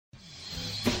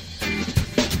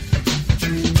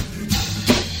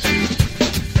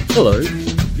Hello,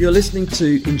 you're listening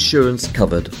to Insurance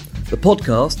Covered, the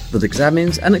podcast that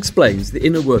examines and explains the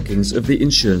inner workings of the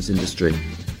insurance industry.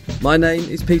 My name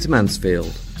is Peter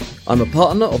Mansfield. I'm a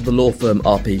partner of the law firm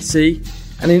RPC,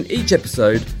 and in each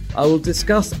episode I will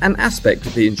discuss an aspect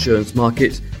of the insurance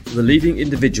market with a leading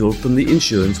individual from the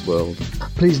insurance world.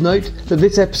 Please note that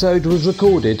this episode was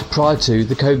recorded prior to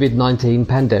the COVID-19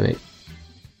 pandemic.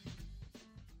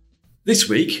 This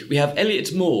week we have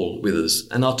Elliot Maul with us,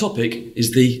 and our topic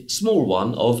is the small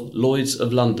one of Lloyd's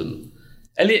of London.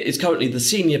 Elliot is currently the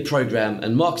Senior Programme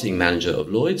and Marketing Manager of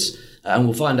Lloyd's, and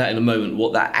we'll find out in a moment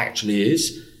what that actually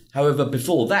is. However,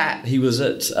 before that, he was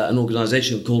at an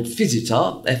organisation called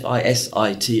FISITA,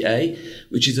 F-I-S-I-T-A,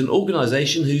 which is an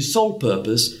organisation whose sole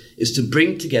purpose is to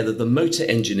bring together the motor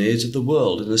engineers of the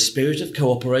world in a spirit of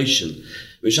cooperation,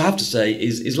 which I have to say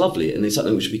is lovely, and is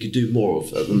something which we could do more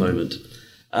of at the moment.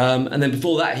 And then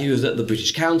before that, he was at the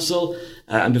British Council,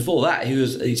 and before that,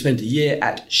 he spent a year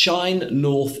at Shine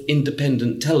North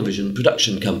Independent Television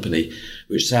Production Company,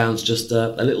 which sounds just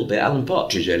a little bit Alan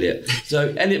Partridge, Elliot.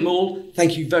 So, Elliot Maul,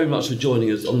 thank you very much for joining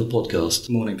us on the podcast.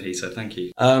 Morning, Peter. Thank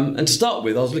you. And to start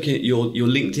with, I was looking at your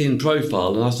LinkedIn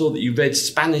profile, and I saw that you read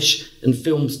Spanish and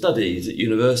film studies at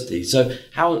university. So,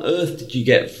 how on earth did you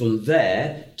get from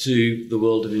there to the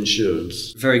world of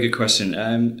insurance? Very good question.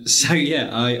 I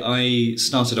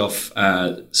started off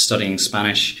studying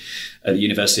Spanish at the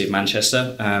University of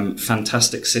Manchester.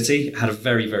 Fantastic city. Had a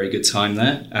very, very good time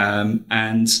there.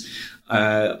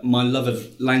 My love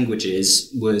of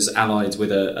languages was allied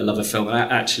with a love of film. And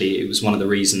actually, it was one of the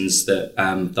reasons that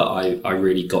I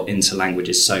really got into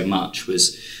languages so much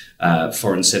was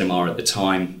foreign cinema at the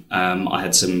time. I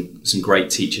had some great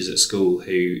teachers at school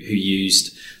who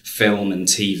used film and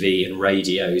TV and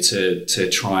radio to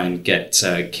try and get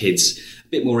kids a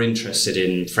bit more interested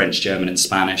in French, German and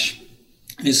Spanish.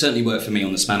 It certainly worked for me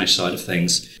on the Spanish side of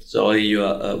things. So are you,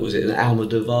 was it an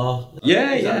Almodovar?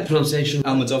 Yeah. Pronunciation?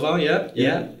 Almodovar, yeah.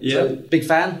 So, big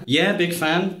fan? Yeah, big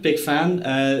fan.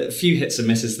 A few hits and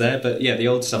misses there, but yeah, the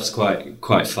old stuff's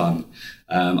quite fun.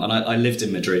 And I lived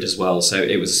in Madrid as well, so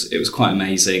it was quite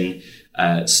amazing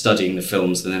studying the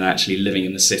films and then actually living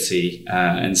in the city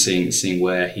and seeing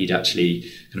where he'd actually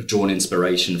kind of drawn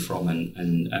inspiration from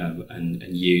and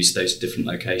used those different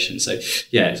locations. So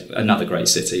yeah, another great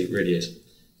city, it really is.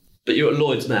 But you're at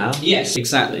Lloyd's now? Yes,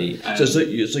 exactly. So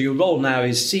your role now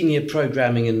is Senior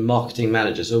Programming and Marketing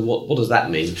Manager. So what does that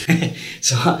mean?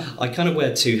 So I kind of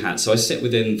wear two hats. So I sit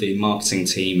within the marketing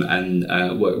team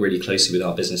and work really closely with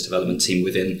our business development team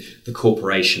within the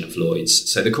corporation of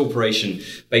Lloyd's. So the corporation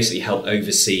basically help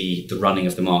oversee the running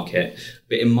of the market.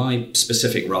 But in my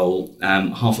specific role,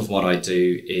 half of what I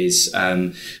do is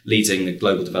leading the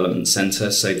Global Development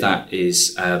Centre. So that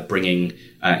is bringing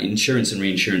insurance and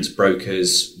reinsurance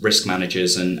brokers, risk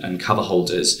managers and cover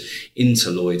holders into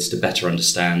Lloyd's to better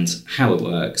understand how it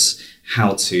works,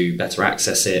 how to better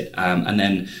access it, and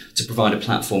then to provide a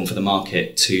platform for the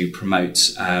market to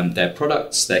promote their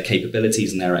products, their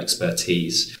capabilities and their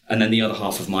expertise. And then the other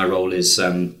half of my role is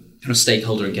kind of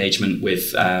stakeholder engagement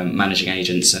with managing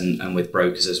agents and with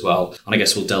brokers as well. And I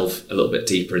guess we'll delve a little bit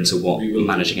deeper into what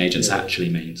managing agents actually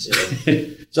means. Yeah.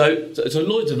 So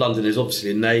Lloyd's of London is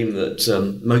obviously a name that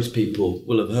most people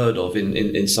will have heard of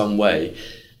in some way.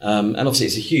 And obviously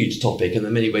it's a huge topic and there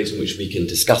are many ways in which we can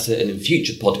discuss it. And in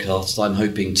future podcasts, I'm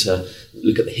hoping to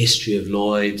look at the history of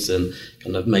Lloyd's and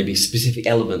kind of maybe specific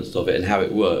elements of it and how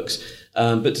it works.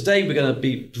 But today we're going to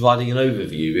be providing an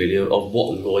overview really of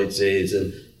what Lloyd's is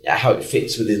and how it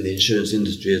fits within the insurance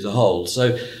industry as a whole.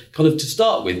 So kind of to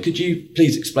start with, could you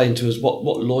please explain to us what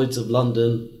Lloyd's of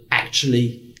London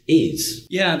actually is?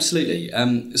 Yeah, absolutely.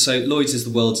 So Lloyd's is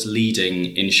the world's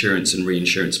leading insurance and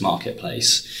reinsurance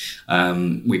marketplace.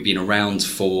 We've been around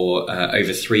for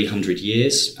over 300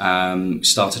 years.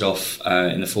 Started off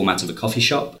in the format of a coffee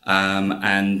shop,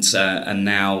 and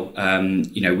now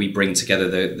we bring together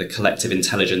the collective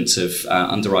intelligence of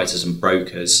underwriters and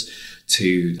brokers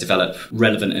to develop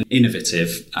relevant and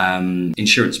innovative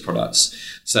insurance products.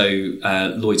 So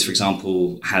Lloyd's, for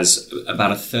example, has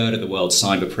about a third of the world's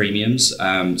cyber premiums.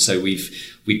 So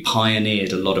we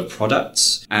pioneered a lot of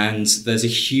products, and there's a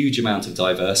huge amount of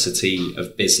diversity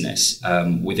of business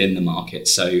within the market.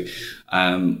 So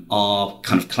our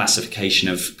kind of classification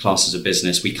of classes of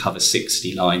business, we cover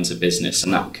 60 lines of business,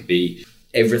 and that could be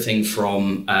everything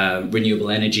from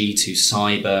renewable energy to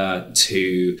cyber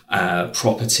to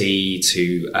property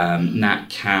to Nat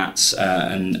Cat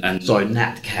and Sorry,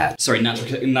 Nat Cat. Sorry,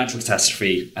 natural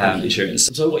catastrophe insurance.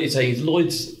 So what you're saying is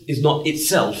Lloyd's is not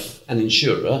itself an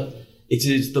insurer. it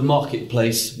is the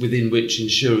marketplace within which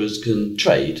insurers can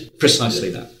trade. Precisely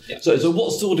that. Yeah. So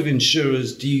what sort of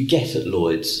insurers do you get at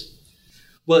Lloyd's?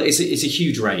 Well, it's a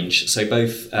huge range. So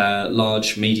both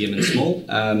large, medium, and small.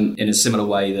 In a similar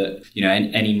way that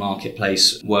any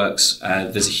marketplace works,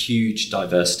 there's a huge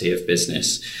diversity of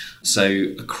business. So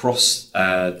across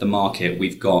the market,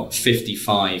 we've got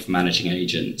 55 managing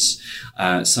agents,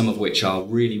 some of which are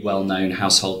really well-known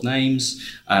household names,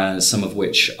 some of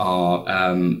which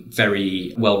are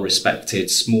very well-respected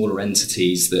smaller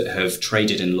entities that have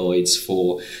traded in Lloyd's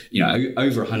for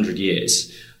over 100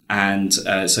 years. And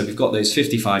so we've got those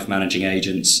 55 managing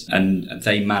agents, and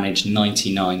they manage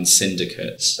 99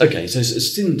 syndicates. Okay, so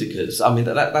syndicates. I mean,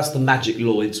 that's the magic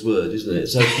Lloyd's word, isn't it?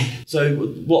 So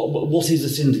what is a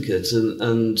syndicate,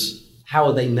 and how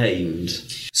are they named?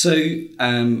 So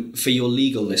for your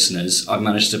legal listeners, I've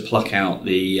managed to pluck out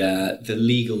the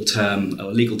legal term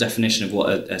or legal definition of what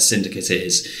a syndicate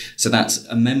is. So that's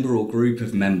a member or group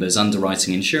of members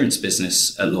underwriting insurance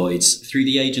business at Lloyd's through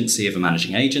the agency of a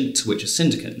managing agent, to which a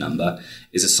syndicate number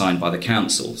is assigned by the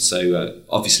council. So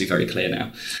obviously very clear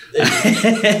now.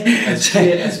 As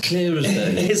clear as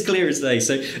day. It's clear as day.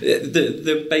 So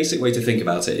the basic way to think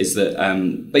about it is that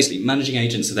basically managing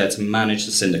agents are there to manage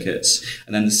the syndicates,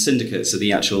 and then the syndicates are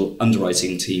the actual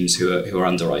underwriting teams who are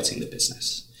underwriting the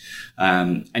business.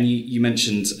 And you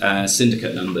mentioned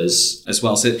syndicate numbers as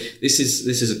well. So this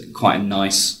is quite a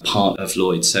nice part of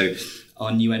Lloyd's. So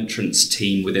our new entrants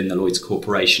team within the Lloyd's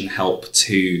Corporation help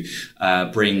to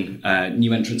bring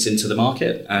new entrants into the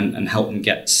market and help them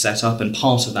get set up. And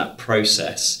part of that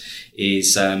process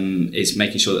is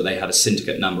making sure that they have a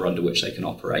syndicate number under which they can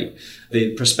operate.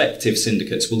 The prospective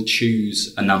syndicates will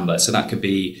choose a number. So that could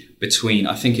be between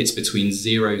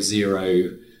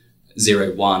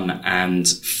 0001 and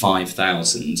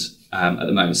 5,000. At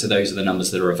the moment. So those are the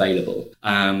numbers that are available.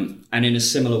 And in a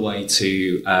similar way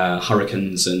to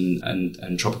hurricanes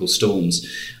and tropical storms,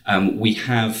 we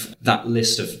have that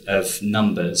list of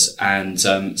numbers, and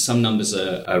some numbers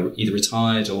are either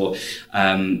retired or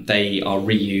they are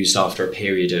reused after a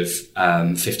period of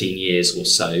 15 years or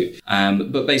so.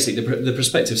 But basically the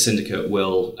prospective syndicate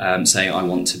will say, I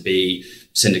want to be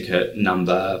syndicate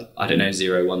number,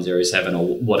 0107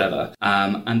 or whatever.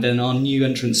 And then our new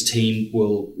entrants team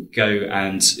will go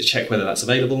and check whether that's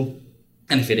available.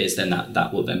 And if it is, then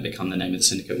that will then become the name of the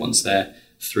syndicate once they're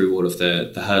through all of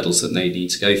the hurdles that they need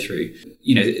to go through.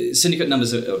 Syndicate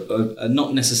numbers are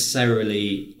not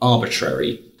necessarily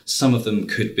arbitrary. Some of them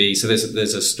could be. So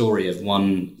there's a story of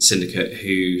one syndicate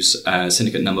whose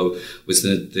syndicate number was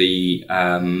the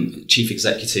chief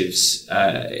executive's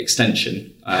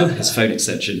extension, his phone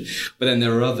extension. But then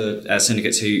there are other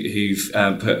syndicates who've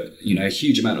put a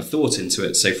huge amount of thought into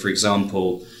it. So, for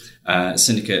example,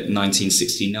 Syndicate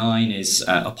 1969 is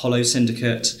Apollo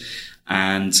Syndicate.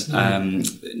 And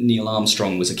Neil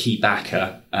Armstrong was a key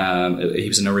backer. He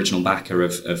was an original backer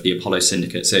of the Apollo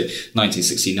Syndicate. So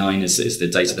 1969 is the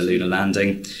date of the lunar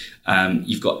landing.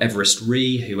 You've got Everest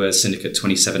Re, who are Syndicate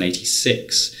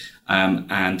 2786,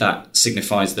 and that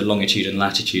signifies the longitude and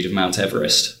latitude of Mount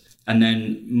Everest. And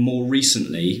then more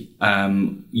recently,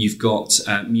 you've got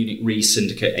Munich Re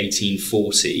Syndicate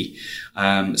 1840.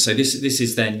 So this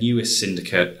is their newest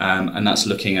syndicate, and that's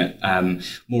looking at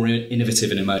more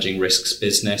innovative and emerging risks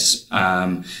business,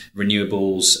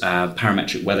 renewables,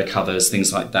 parametric weather covers,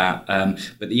 things like that.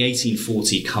 But the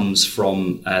 1840 comes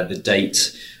from the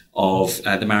date of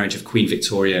the marriage of Queen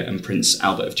Victoria and Prince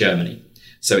Albert of Germany.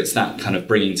 So it's that kind of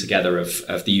bringing together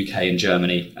of the UK and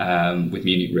Germany with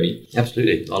Munich Re.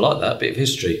 Absolutely. I like that bit of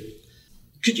history.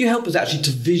 Could you help us actually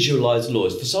to visualise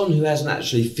Lloyd's? For someone who hasn't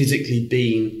actually physically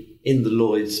been in the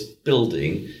Lloyd's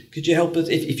building, could you help us?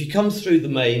 If you come through the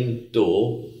main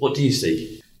door, what do you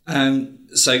see?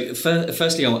 So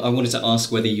firstly, I wanted to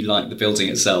ask whether you like the building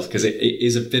itself, because it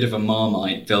is a bit of a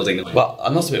Marmite building. Well, I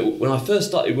must admit, when I first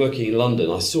started working in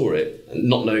London, I saw it,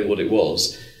 not knowing what it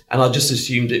was. And I just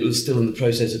assumed it was still in the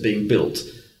process of being built.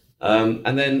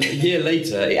 And then a year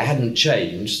later, it hadn't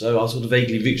changed. So I sort of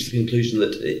vaguely reached the conclusion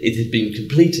that it had been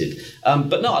completed.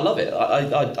 But no, I love it.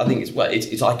 I think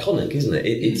it's iconic, isn't it?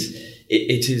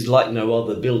 It is like no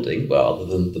other building, well, other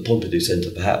than the Pompidou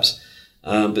Centre, perhaps.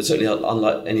 But certainly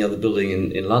unlike any other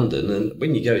building in London. And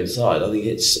when you go inside, I think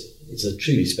it's a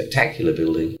truly spectacular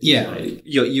building. Yeah,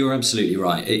 you're absolutely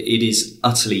right. It is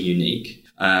utterly unique.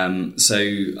 So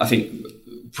I think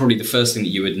probably the first thing that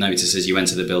you would notice as you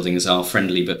enter the building is our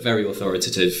friendly but very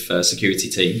authoritative security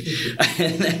team.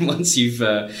 And then once you've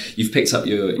picked up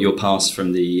your pass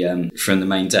from the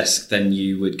main desk, then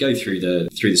you would go through the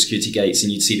security gates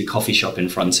and you'd see the coffee shop in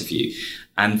front of you.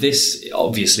 And this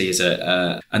obviously is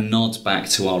a nod back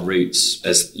to our roots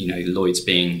as, Lloyd's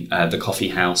being the coffee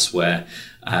house where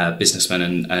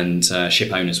businessmen and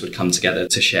ship owners would come together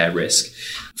to share risk.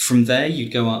 From there,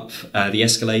 you'd go up the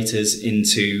escalators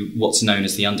into what's known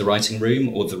as the underwriting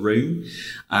room or the room.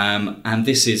 And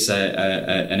this is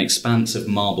an expanse of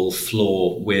marble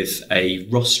floor with a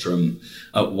rostrum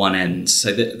at one end. So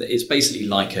it's basically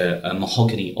like a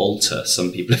mahogany altar,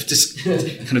 some people have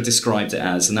kind of described it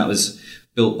as. And that was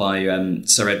built by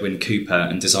Sir Edwin Cooper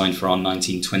and designed for our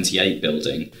 1928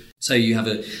 building. So you have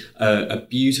a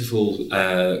beautiful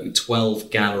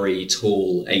 12-gallery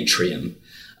tall atrium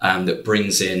that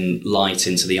brings in light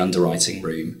into the underwriting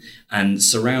room. And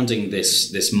surrounding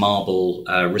this marble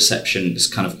reception, this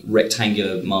kind of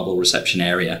rectangular marble reception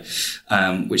area,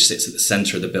 which sits at the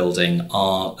centre of the building,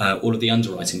 are all of the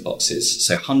underwriting boxes.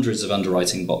 So hundreds of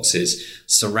underwriting boxes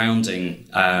surrounding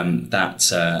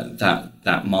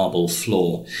that marble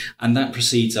floor, and that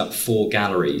proceeds up 4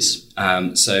 galleries.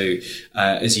 So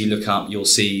as you look up, you'll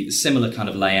see similar kind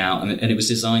of layout, and it was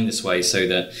designed this way so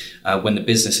that when the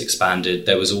business expanded,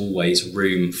 there was always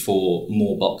room for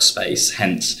more box space,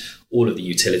 hence all of the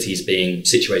utilities being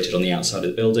situated on the outside of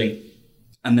the building.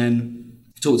 And then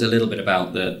talked a little bit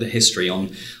about the history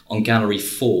on Gallery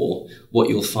 4. What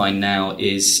you'll find now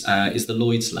is the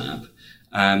Lloyd's Lab.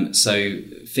 So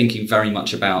thinking very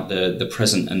much about the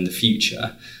present and the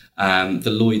future,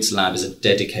 the Lloyd's Lab is a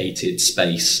dedicated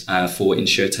space for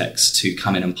insurtechs to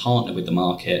come in and partner with the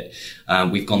market.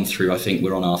 We've gone through, I think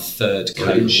we're on our 3rd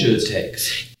cohort.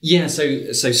 Insurtechs. Yeah,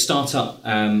 so startup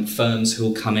firms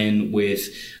who'll come in with,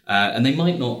 and they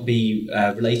might not be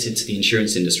related to the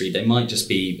insurance industry. They might just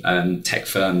be tech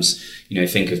firms,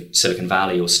 think of Silicon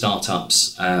Valley or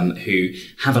startups who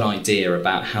have an idea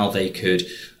about how they could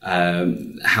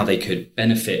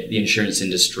benefit the insurance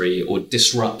industry or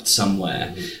disrupt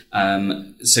somewhere,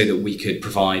 so that we could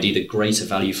provide either greater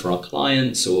value for our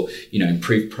clients or,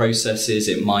 improve processes.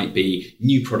 It might be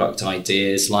new product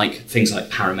ideas like things like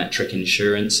parametric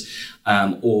insurance,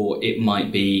 or it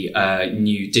might be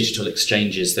new digital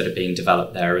exchanges that are being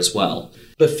developed there as well.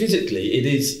 But physically, it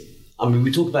is,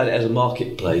 we talk about it as a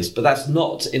marketplace, but that's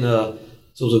not in a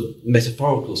sort of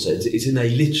metaphorical sense. It's in a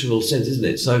literal sense, isn't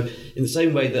it? So in the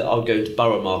same way that I'll go to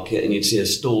Borough Market and you'd see a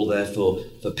stall there for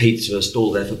pizza, a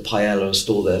stall there for paella, a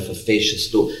stall there for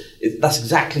fish, that's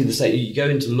exactly the same. You go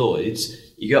into Lloyd's,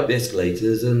 you go up the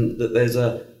escalators, and there's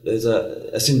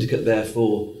a syndicate there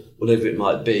for whatever it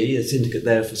might be, a syndicate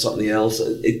there for something else.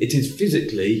 It is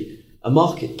physically a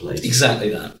marketplace. Exactly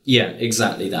that. Yeah,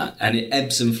 exactly that. And it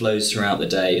ebbs and flows throughout the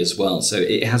day as well. So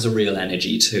it has a real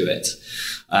energy to it.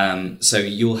 So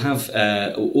you'll have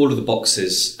all of the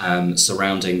boxes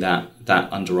surrounding that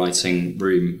underwriting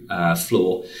room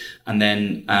floor. And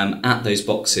then at those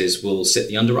boxes will sit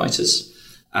the underwriters.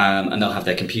 And they'll have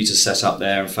their computers set up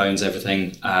there and phones,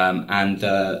 everything. And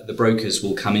the brokers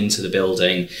will come into the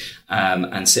building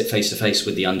and sit face to face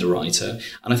with the underwriter.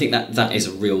 And I think that is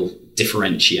a real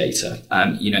differentiator.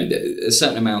 A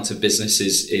certain amount of business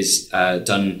is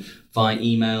done via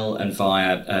email and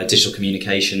via digital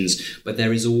communications, but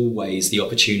there is always the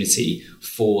opportunity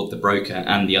for the broker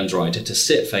and the underwriter to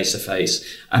sit face to face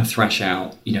and thrash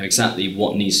out, exactly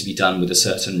what needs to be done with a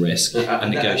certain risk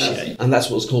and negotiate. And that's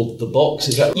what's called the box,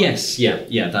 is that right? Yes,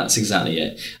 yeah, that's exactly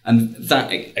it. And that,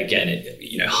 again,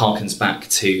 it harkens back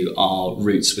to our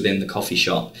roots within the coffee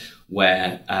shop,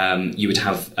 where you would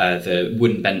have the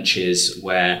wooden benches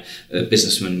where the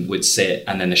businessmen would sit,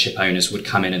 and then the ship owners would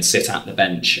come in and sit at the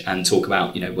bench and talk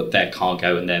about, what their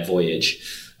cargo and their voyage,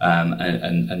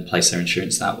 and place their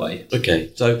insurance that way. Okay,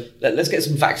 so let's get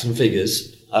some facts and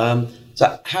figures. So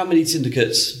how many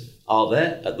syndicates are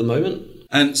there at the moment?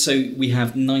 So we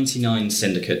have 99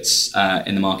 syndicates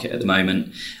in the market at the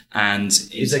moment. And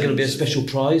is there going to be a special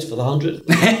prize for the 100?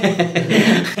 Are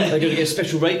they going to get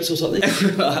special rates or something?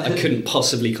 I couldn't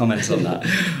possibly comment on that.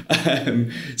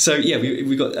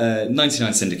 We've got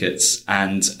 99 syndicates,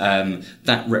 and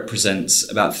that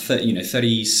represents about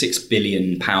 36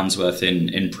 billion pounds worth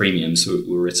in premiums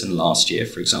were written last year,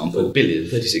 for example.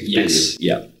 36 yes.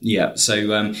 billion. Yeah. So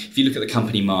if you look at the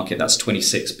company market, that's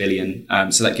 26 billion.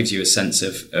 So that gives you a sense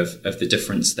of the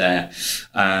difference there.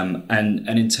 And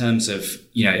in terms of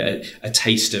a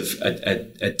taste of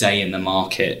a day in the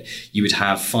market, you would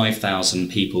have 5,000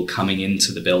 people coming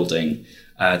into the building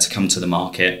to come to the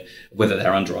market, whether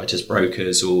they're underwriters,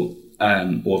 brokers, or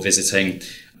visiting.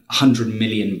 100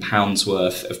 million pounds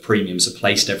worth of premiums are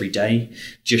placed every day.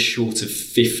 Just short of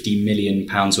 50 million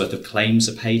pounds worth of claims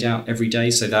are paid out every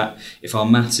day. So that, if our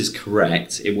maths is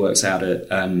correct, it works out at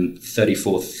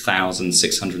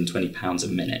 £34,620 a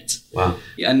minute. Wow.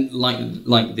 And like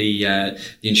the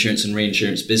insurance and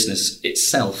reinsurance business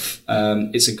itself,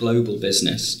 it's a global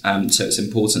business. So it's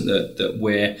important that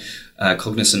we're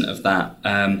cognizant of that.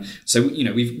 So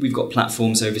we've got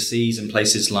platforms overseas in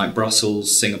places like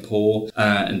Brussels, Singapore,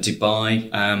 and Dubai.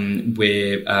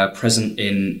 We're present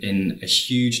in a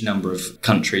huge number of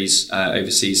countries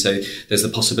overseas. So there's the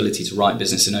possibility to write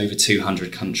business in over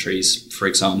 200 countries, for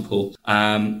example.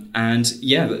 Through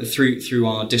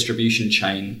our distribution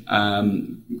chain,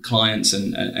 clients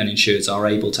and insureds are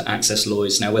able to access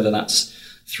Lloyd's. Now, whether that's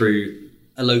through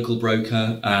a local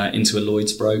broker into a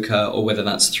Lloyd's broker, or whether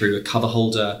that's through a cover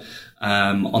holder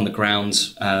on the ground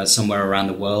somewhere around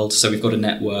the world. So we've got a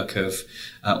network of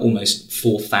almost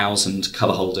 4,000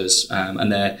 cover holders,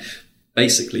 and they're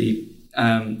basically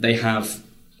they have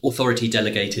authority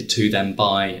delegated to them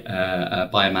by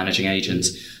a managing agent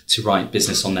to write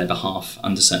business on their behalf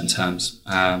under certain terms.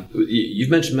 You've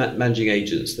mentioned managing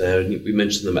agents there, and we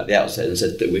mentioned them at the outset and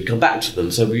said that we'd come back to them,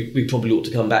 so we probably ought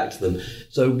to come back to them.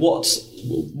 So what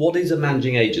is a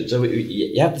managing agent? So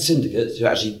you have the syndicates who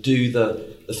actually do the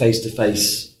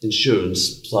face-to-face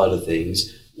insurance side of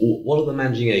things. What are the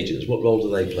managing agents? What role do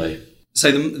they play? So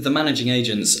the managing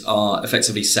agents are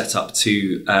effectively set up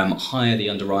to hire the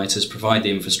underwriters, provide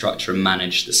the infrastructure, and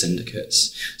manage the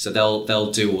syndicates. So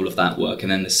they'll do all of that work,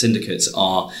 and then the syndicates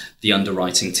are the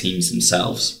underwriting teams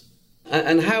themselves.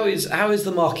 And how is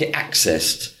the market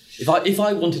accessed? If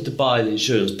I wanted to buy an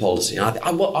insurance policy, and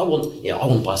I want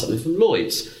to buy something from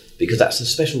Lloyd's because that's a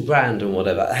special brand and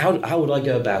whatever. How would I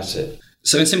go about it?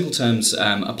 So in simple terms,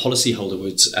 a policyholder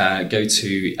would go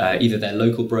to either their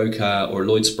local broker or a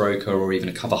Lloyd's broker or even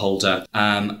a cover holder,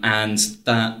 and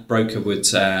that broker would,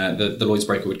 the Lloyd's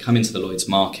broker would come into the Lloyd's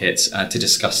market to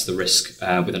discuss the risk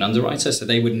with an underwriter. So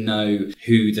they would know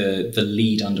who the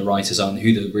lead underwriters are and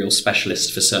who the real specialists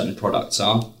for certain products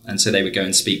are. And so they would go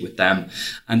and speak with them,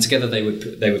 and together they would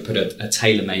put a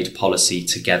tailor-made policy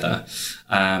together.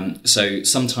 So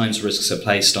sometimes risks are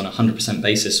placed on a 100%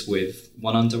 basis with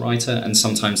one underwriter, and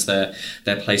sometimes they're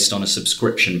placed on a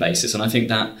subscription basis. And I think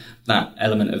that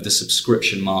element of the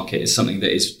subscription market is something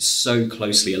that is so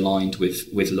closely aligned with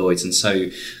Lloyd's and so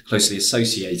closely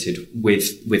associated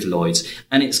with Lloyd's.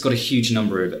 And it's got a huge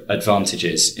number of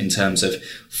advantages in terms of,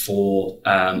 for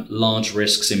large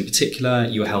risks in particular,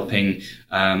 you're helping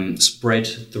spread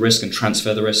the risk and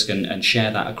transfer the risk and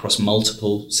share that across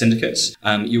multiple syndicates.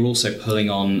 You're also pulling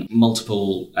on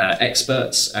multiple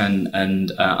experts and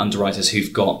underwriters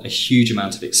who've got a huge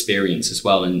amount of experience as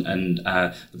well, and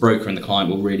the broker and the client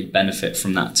will really benefit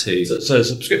from that too. So a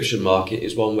subscription market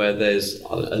is one where there's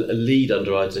a lead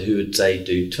underwriter who would say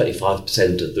do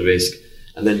 25% of the risk,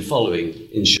 and then following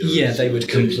insurance. Yeah, they would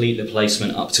complete the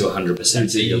placement up to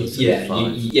 100%. Yeah,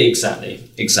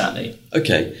 exactly.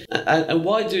 Okay, and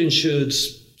why do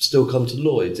insureds still come to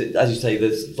Lloyd's? As you say,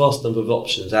 there's a vast number of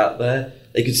options out there.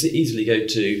 They could easily go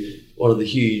to one of the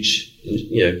huge,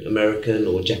 American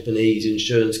or Japanese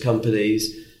insurance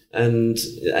companies and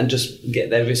just get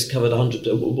their risk covered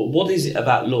 100%. What is it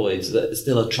about Lloyd's that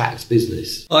still attracts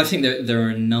business? Well, I think there are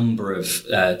a number of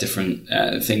different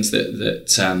things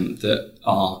that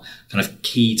are kind of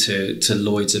key to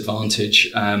Lloyd's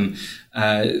advantage.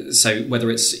 So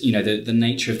whether it's the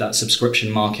nature of that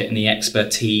subscription market and the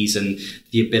expertise and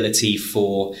the ability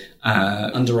for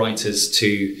underwriters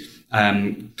to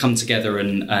come together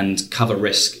and cover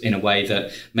risk in a way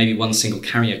that maybe one single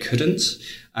carrier couldn't.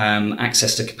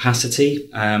 Access to capacity,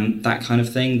 that kind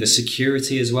of thing, the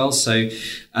security as well. So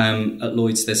at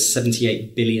Lloyd's, there's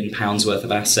 £78 billion worth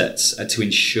of assets to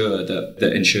ensure that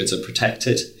insureds are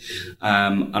protected.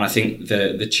 And I think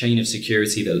the chain of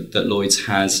security that Lloyd's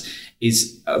has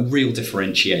is a real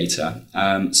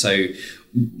differentiator. So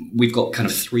we've got kind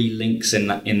of three links in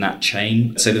that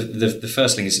chain. So the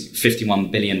first link is £51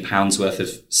 billion worth of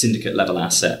syndicate level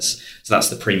assets. So that's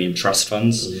the premium trust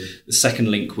funds. Mm. The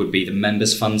second link would be the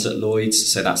members funds at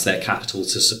Lloyd's. So that's their capital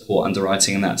to support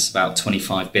underwriting, and that's about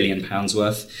 £25 billion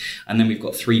worth. And then we've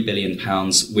got £3 billion,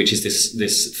 which is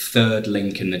this third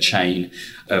link in the chain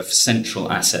of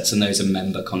central assets, and those are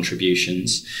member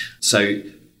contributions. So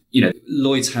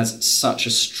Lloyd's has such a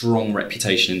strong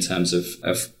reputation in terms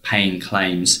of paying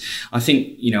claims. I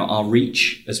think, our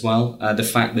reach as well, the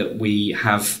fact that we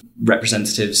have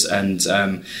representatives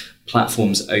and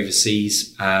platforms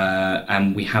overseas,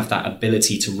 and we have that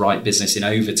ability to write business in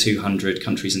over 200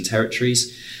 countries and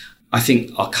territories. I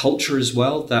think our culture as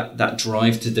well, that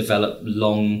drive to develop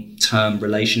long-term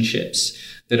relationships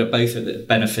that are both at the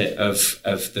benefit of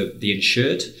the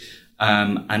insured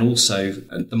and also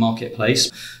the marketplace.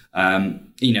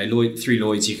 Through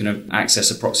Lloyd's, you can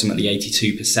access approximately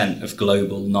 82% of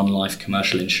global non-life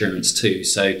commercial insurance too.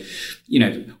 So,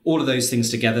 all of those things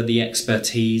together, the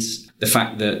expertise, the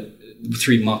fact that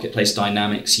through marketplace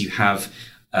dynamics, you have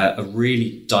a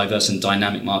really diverse and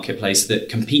dynamic marketplace that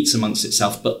competes amongst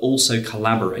itself, but also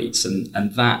collaborates.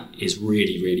 And that is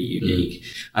really, really unique.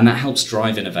 And that helps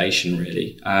drive innovation,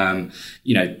 really.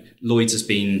 Lloyd's has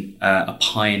been a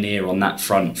pioneer on that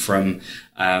front from,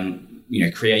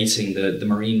 creating the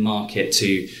marine market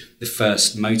to the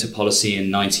first motor policy in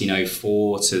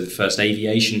 1904 to the first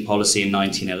aviation policy in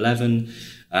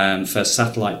 1911, first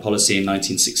satellite policy in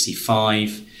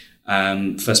 1965.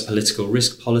 First political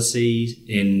risk policy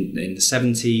in the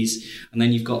 70s, and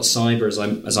then you've got cyber,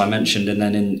 as I mentioned, and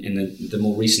then in the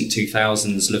more recent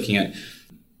 2000s, looking at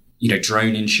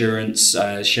drone insurance,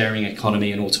 sharing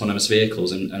economy, and autonomous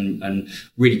vehicles, and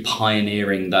really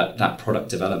pioneering that product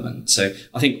development. So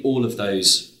I think all of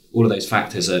those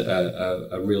factors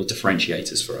are real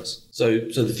differentiators for us. So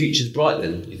the future's bright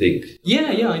then, you think?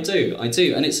 Yeah, I do,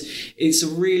 and it's a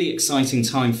really exciting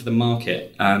time for the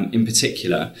market, in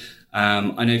particular.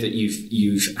 I know that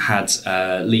you've had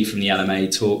Lee from the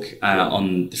LMA talk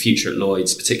on the future at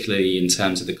Lloyd's, particularly in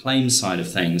terms of the claims side of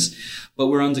things. But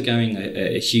we're undergoing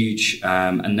a huge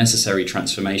and necessary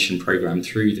transformation program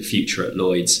through the future at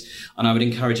Lloyd's. And I would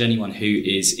encourage anyone who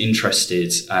is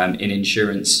interested in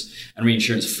insurance and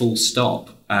reinsurance full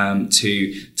stop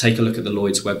to take a look at the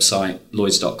Lloyd's website,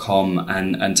 lloyds.com,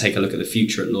 and take a look at the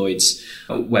future at Lloyd's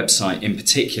website in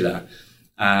particular.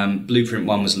 Blueprint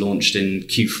 1 was launched in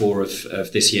Q4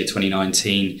 of this year,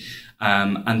 2019,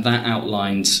 and that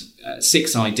outlined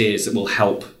 6 ideas that will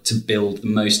help to build the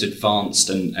most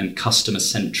advanced and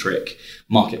customer-centric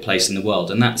marketplace in the world.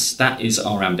 And that is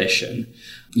our ambition.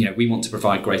 We want to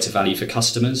provide greater value for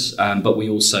customers, but we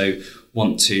also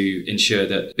want to ensure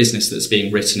that business that's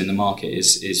being written in the market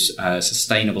is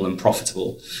sustainable and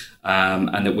profitable.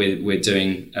 And that we're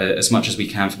doing as much as we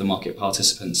can for the market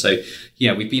participants. So,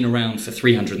 we've been around for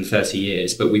 330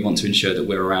 years, but we want to ensure that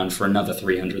we're around for another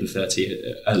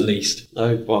 330 at least.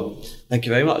 Oh, well, thank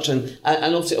you very much. And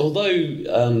obviously, although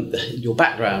your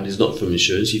background is not from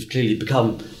insurance, you've clearly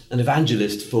become an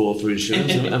evangelist for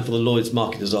insurance and for the Lloyd's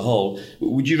market as a whole.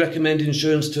 Would you recommend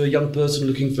insurance to a young person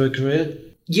looking for a career?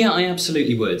 Yeah, I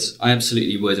absolutely would. And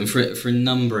for a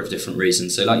number of different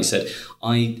reasons. So like you said,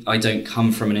 I don't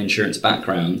come from an insurance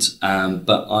background,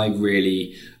 but I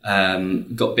really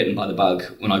got bitten by the bug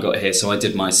when I got here. So I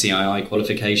did my CII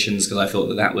qualifications because I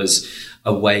thought that was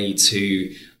a way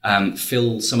to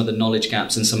fill some of the knowledge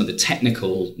gaps and some of the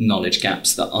technical knowledge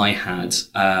gaps that I had.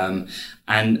 And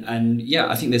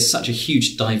I think there's such a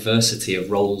huge diversity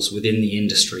of roles within the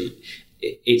industry.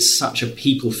 It's such a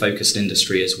people-focused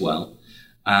industry as well.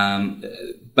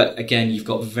 But again, you've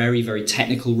got very, very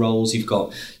technical roles. You've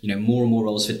got, more and more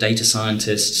roles for data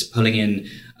scientists, pulling in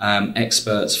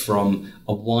experts from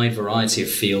a wide variety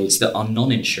of fields that are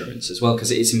non-insurance as well,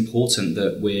 because it's important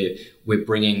that we're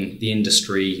bringing the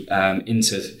industry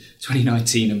into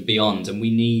 2019 and beyond. And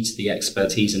we need the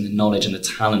expertise and the knowledge and the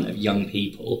talent of young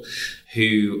people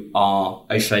who are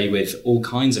au fait with all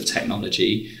kinds of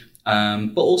technology,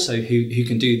 but also who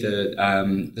can do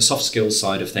the soft skills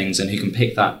side of things and who can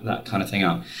pick that kind of thing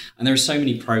up. And there are so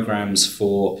many programs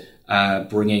for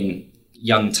bringing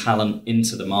young talent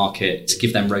into the market to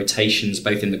give them rotations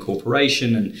both in the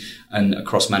corporation and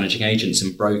across managing agents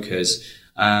and brokers,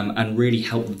 and really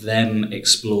help them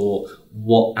explore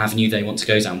what avenue they want to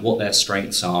go down, what their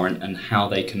strengths are, and how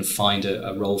they can find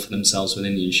a role for themselves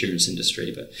within the insurance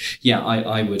industry. But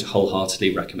I would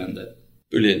wholeheartedly recommend it.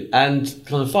 Brilliant. And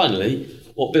kind of finally,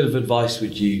 what bit of advice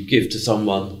would you give to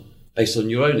someone, based on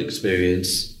your own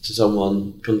experience, to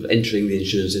someone kind of entering the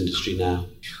insurance industry now?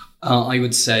 I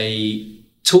would say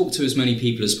talk to as many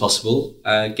people as possible.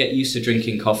 Get used to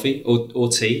drinking coffee or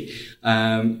tea,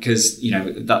 because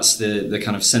that's the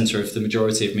kind of centre of the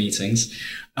majority of meetings.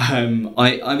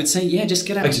 I would say, just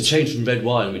get out. Makes a change from red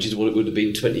wine, which is what it would have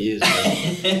been 20 years ago.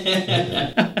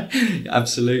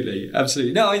 Absolutely.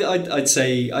 No, I'd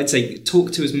say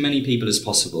talk to as many people as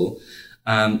possible.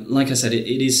 Like I said,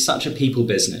 it is such a people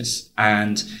business,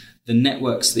 and the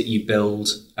networks that you build,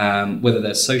 whether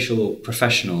they're social or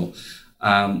professional,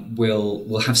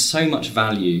 will have so much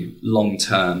value long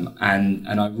term, and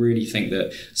I really think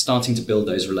that starting to build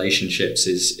those relationships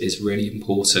is really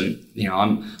important.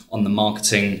 I'm on the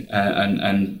marketing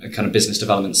and kind of business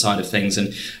development side of things,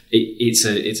 and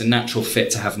it's a natural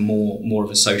fit to have more of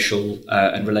a social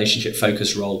and relationship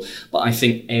focused role. But I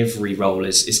think every role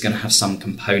is going to have some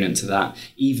component to that,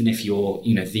 even if you're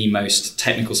the most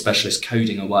technical specialist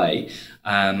coding away.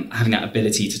 Having that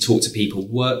ability to talk to people,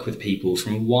 work with people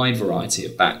from a wide variety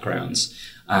of backgrounds,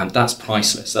 that's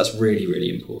priceless. That's really,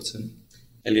 really important.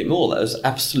 Elliot Moore, that was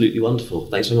absolutely wonderful.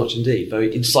 Thanks very much indeed.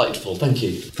 Very insightful. Thank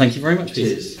you. Thank you very much,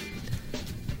 Peter. Cheers.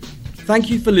 Thank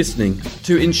you for listening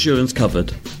to Insurance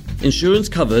Covered. Insurance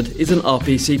Covered is an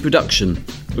RPC production,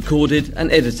 recorded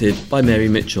and edited by Mary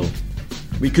Mitchell.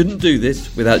 We couldn't do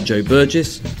this without Joe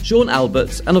Burgess, Sean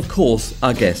Alberts, and of course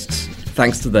our guests.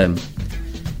 Thanks to them.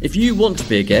 If you want to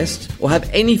be a guest or have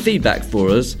any feedback for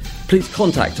us, please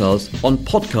contact us on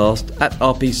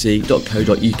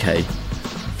podcast@rpc.co.uk.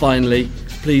 Finally,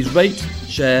 please rate,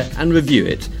 share and review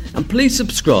it, and please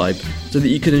subscribe so that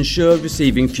you can ensure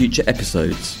receiving future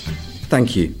episodes.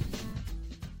 Thank you.